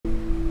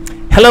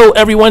Hello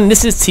everyone,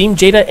 this is Team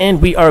Jada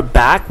and we are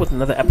back with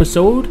another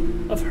episode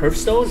of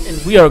Hearthstone,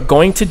 and we are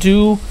going to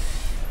do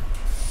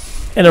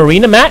an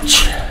arena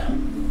match.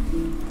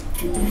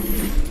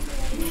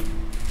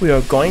 We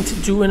are going to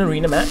do an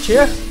arena match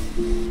here,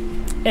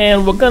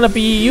 and we're gonna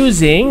be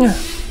using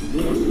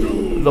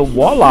the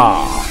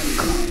Warlock.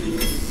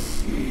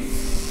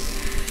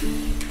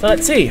 So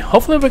let's see,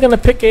 hopefully we're gonna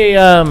pick a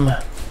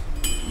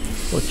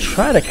we'll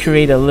try to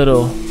create a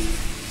little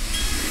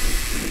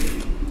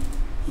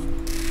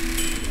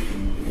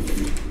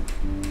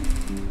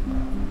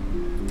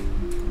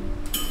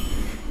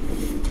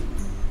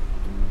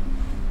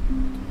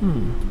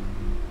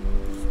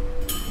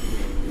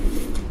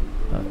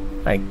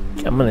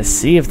I'm gonna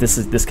see if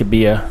this could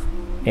be a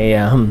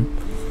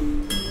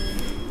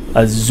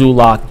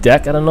Warlock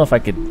deck. I don't know if I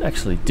could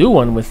actually do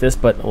one with this,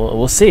 but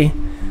we'll see.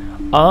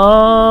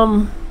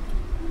 I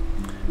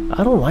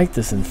don't like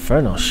this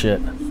Inferno shit.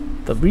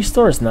 The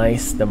Restore is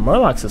nice. The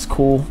Murlocs is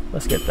cool.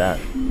 Let's get that.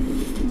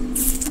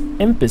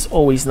 Imp is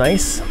always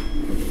nice.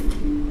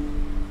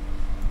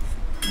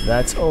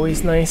 That's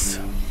always nice.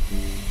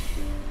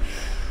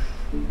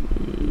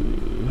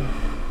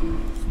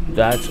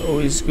 That's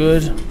always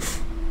good.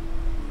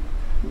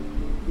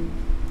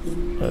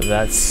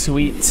 That's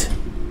sweet.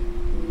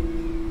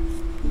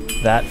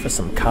 That for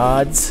some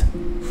cards.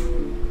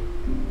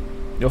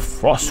 Your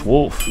Frost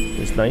Wolf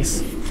is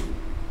nice.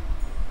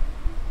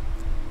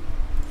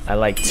 I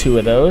like 2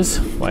 of those.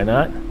 Why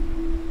not?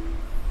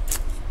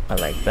 I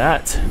like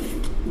that.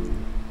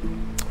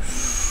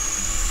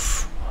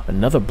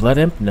 Another Blood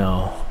Imp?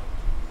 No.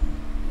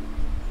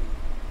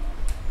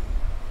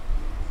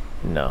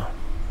 No.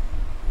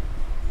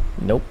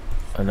 Nope.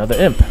 Another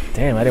Imp.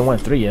 Damn, I didn't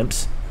want 3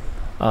 Imps.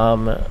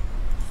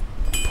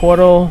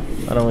 Portal.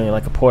 I don't really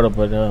like a portal,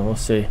 but we'll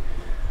see.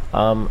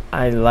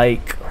 I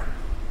like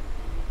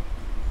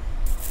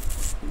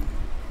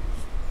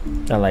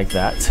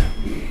that.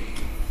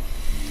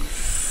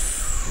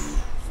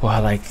 Oh, I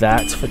like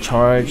that for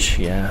charge.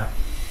 Yeah.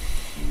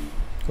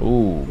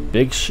 Ooh,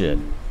 big shit.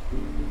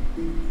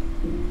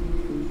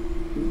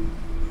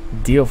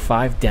 Deal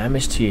 5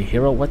 damage to your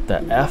hero. What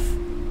the F?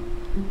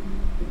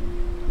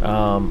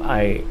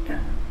 I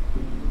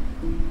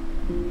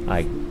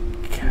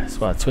guess.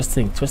 Wow,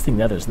 twisting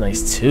nether's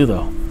nice too,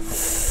 though.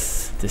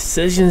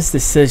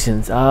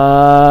 Decisions.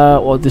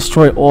 Well,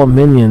 destroy all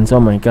minions. Oh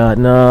my god,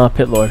 no,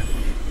 Pit Lord.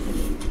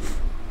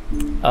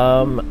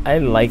 I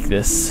like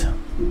this.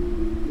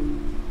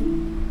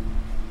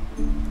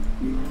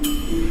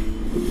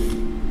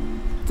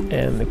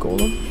 And the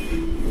Golem.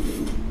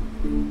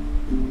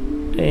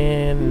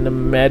 And the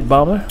Mad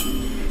Bomber.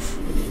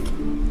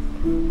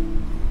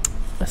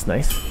 That's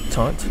nice.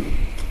 Taunt.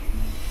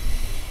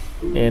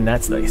 And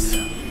that's nice.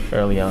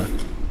 Early on.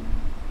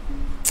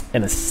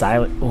 And a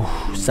silent. Ooh,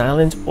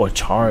 silent or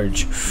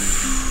charge.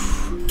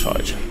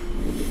 Charge.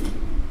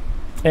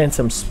 And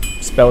some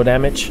spell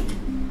damage.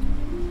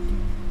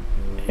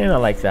 And I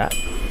like that.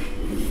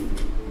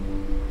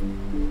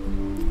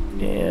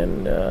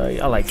 And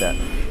I like that.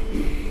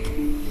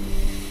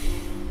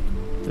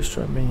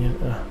 Destroy minion.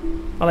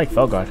 I like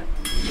Felguard.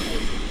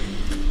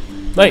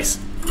 Nice.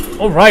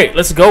 Alright,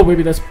 let's go,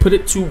 baby. Let's put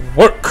it to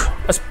work.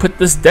 Let's put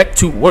this deck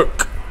to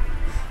work.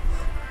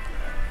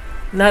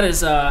 Not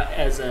as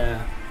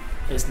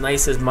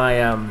nice as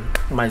my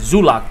my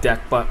Warlock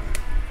deck, but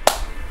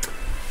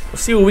we'll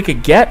see what we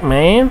could get,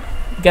 man.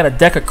 We got a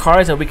deck of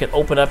cards that we can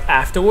open up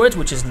afterwards,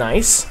 which is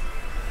nice.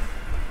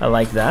 I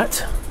like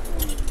that.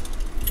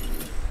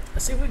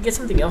 Let's see if we can get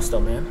something else,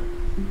 though, man.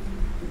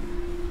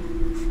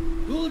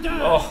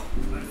 Oh,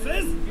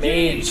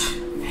 mage.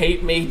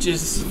 Hate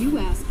mages. You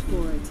asked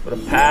for it. With a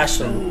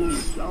passion.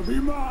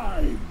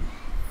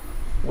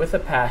 With a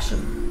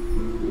passion.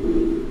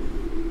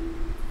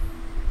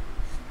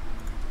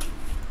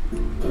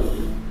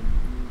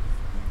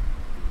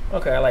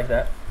 Okay, I like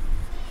that.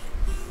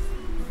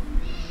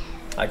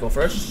 I go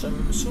first,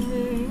 I'm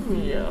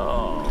assuming. Yeah,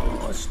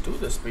 let's do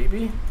this,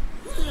 baby.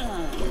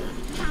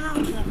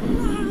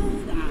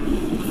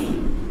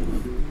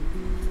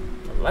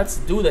 Let's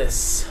do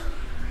this.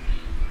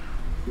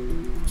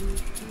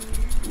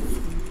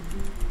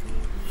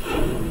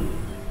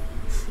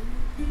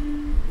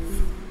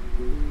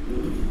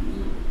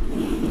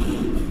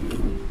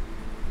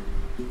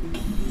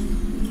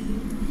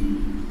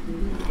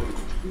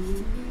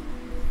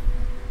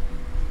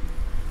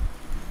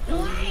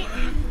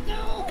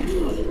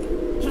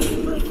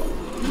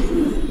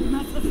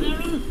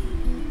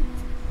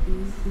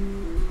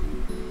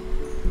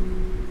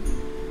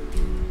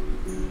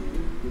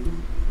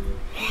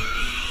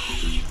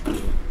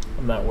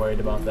 I'm not worried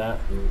about that.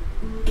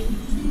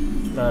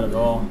 Not at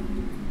all.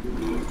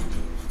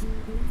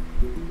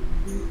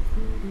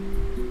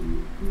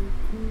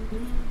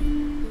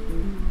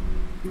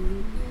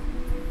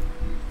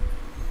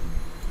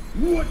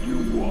 What you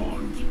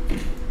want?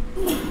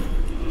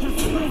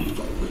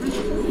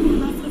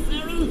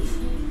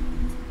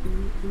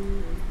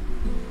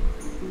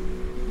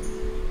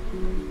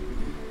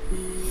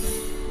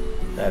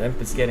 That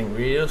imp is getting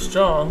real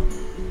strong.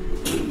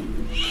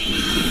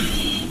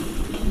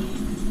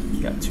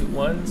 got 2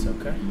 1s,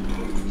 okay.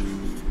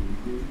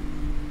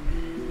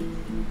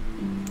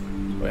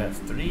 We have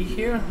 3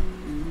 here.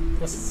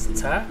 What's this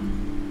attack?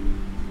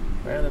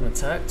 Random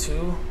attack,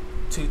 2,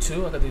 2,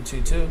 2. I gotta do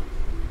 2, 2.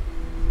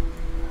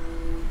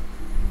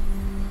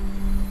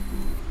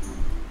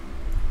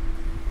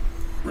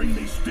 Bring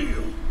me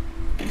steel.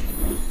 I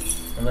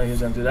know he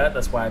was gonna do that.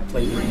 That's why I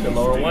played the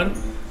lower one.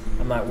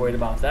 I'm not worried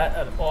about that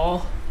at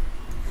all.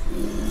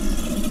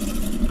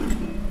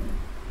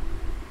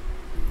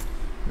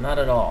 Not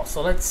at all.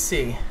 So let's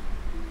see.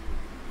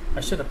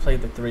 I should have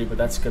played the 3, but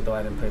that's good though.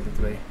 I didn't play the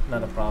 3.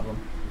 Not a problem.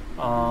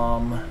 Oh,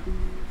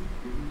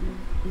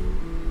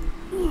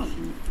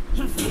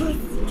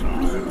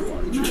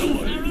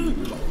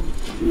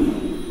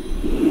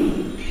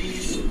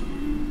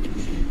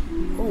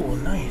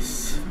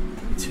 nice.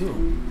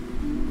 2.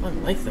 I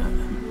like that.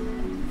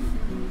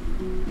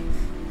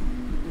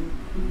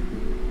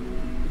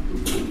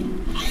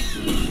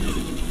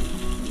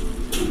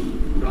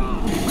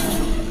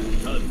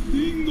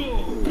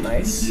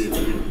 Nice.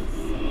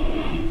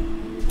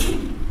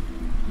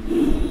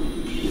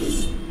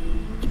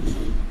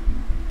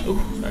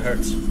 Ooh, that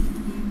hurts.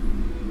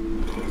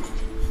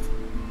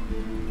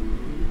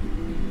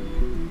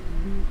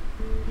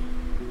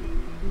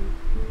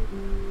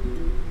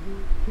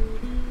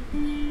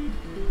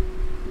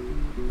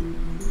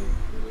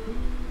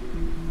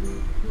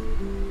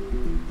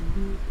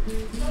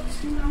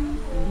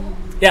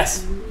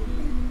 Yes.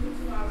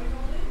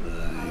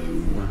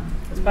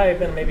 It's probably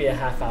been maybe a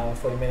half hour,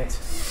 40 minutes.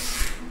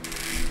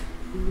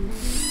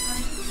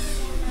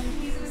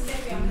 He's gonna stay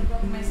with me. I'm gonna go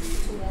with my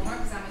sister to Walmart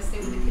because I'm gonna stay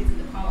with the kids in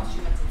the car while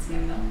she went to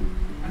get milk.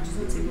 I'm just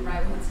gonna take a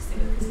ride with her to stay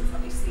with the kids before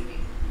they're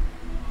sleeping.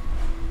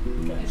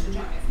 Okay. And she'll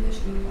drop me after that.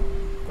 She's gonna go.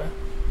 Okay.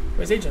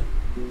 Where's Agent?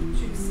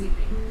 She was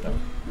sleeping. Oh.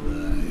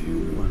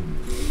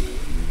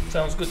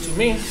 Sounds good to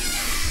me.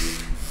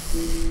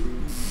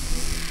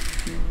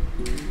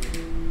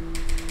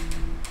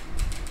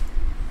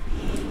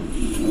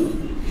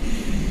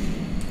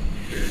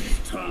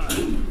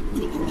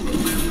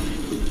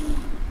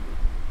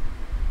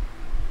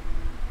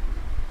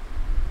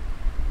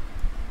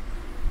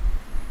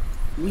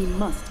 We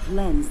must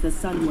cleanse the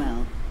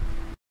Sunwell.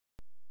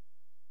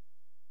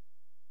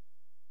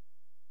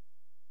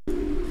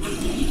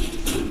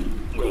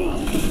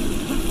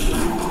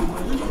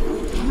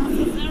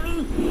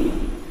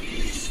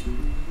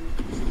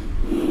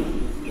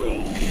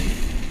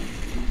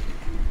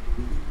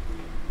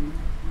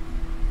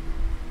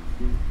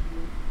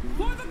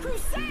 For the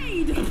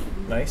crusade!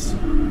 Nice.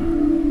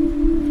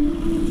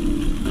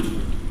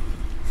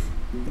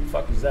 What the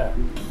fuck is that?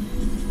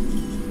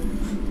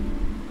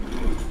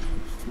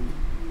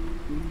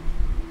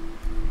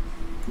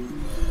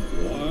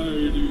 Why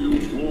do you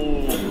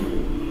call?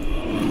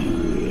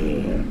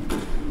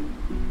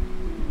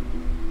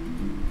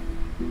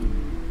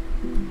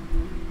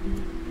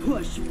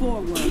 Push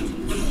forward.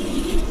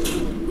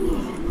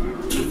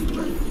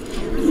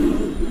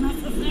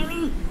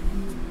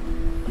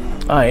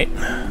 Alright,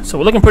 so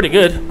we're looking pretty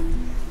good.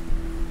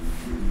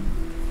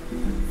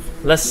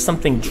 Unless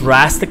something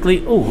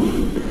drastically. Oh.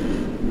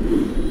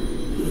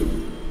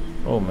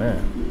 Oh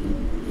man.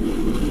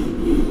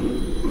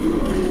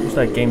 Looks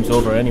like game's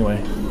over anyway.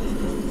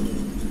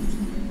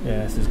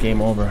 Yeah, this is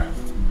game over.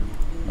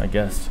 I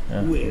guess.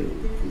 Yeah.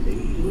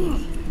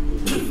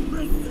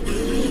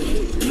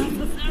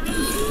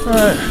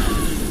 Alright.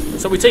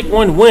 So we take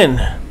 1 win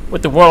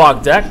with the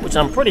Warlock deck, which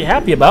I'm pretty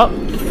happy about.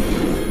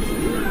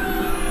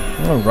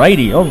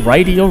 Alrighty,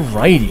 alrighty,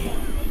 alrighty.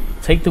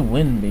 Take the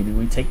win, baby.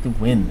 We take the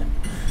win.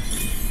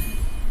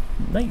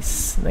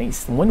 Nice,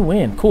 nice. 1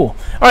 win. Cool.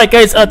 Alright,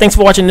 guys. Thanks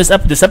for watching this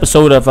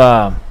episode of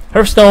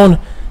Hearthstone.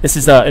 This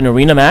is an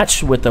arena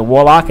match with the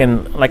Warlock,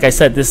 and like I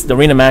said, the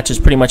arena match is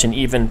pretty much an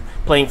even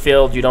playing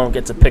field. You don't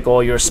get to pick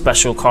all your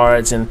special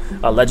cards and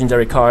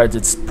legendary cards.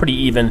 It's pretty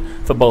even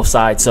for both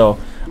sides. So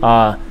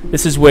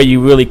this is where you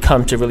really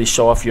come to really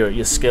show off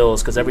your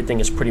skills, because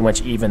everything is pretty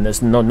much even.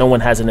 There's no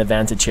one has an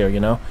advantage here, you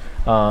know.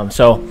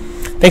 So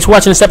thanks for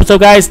watching this episode,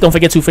 guys. Don't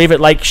forget to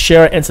favorite, like,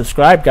 share, and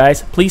subscribe,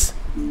 guys. Please.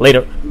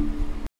 Later.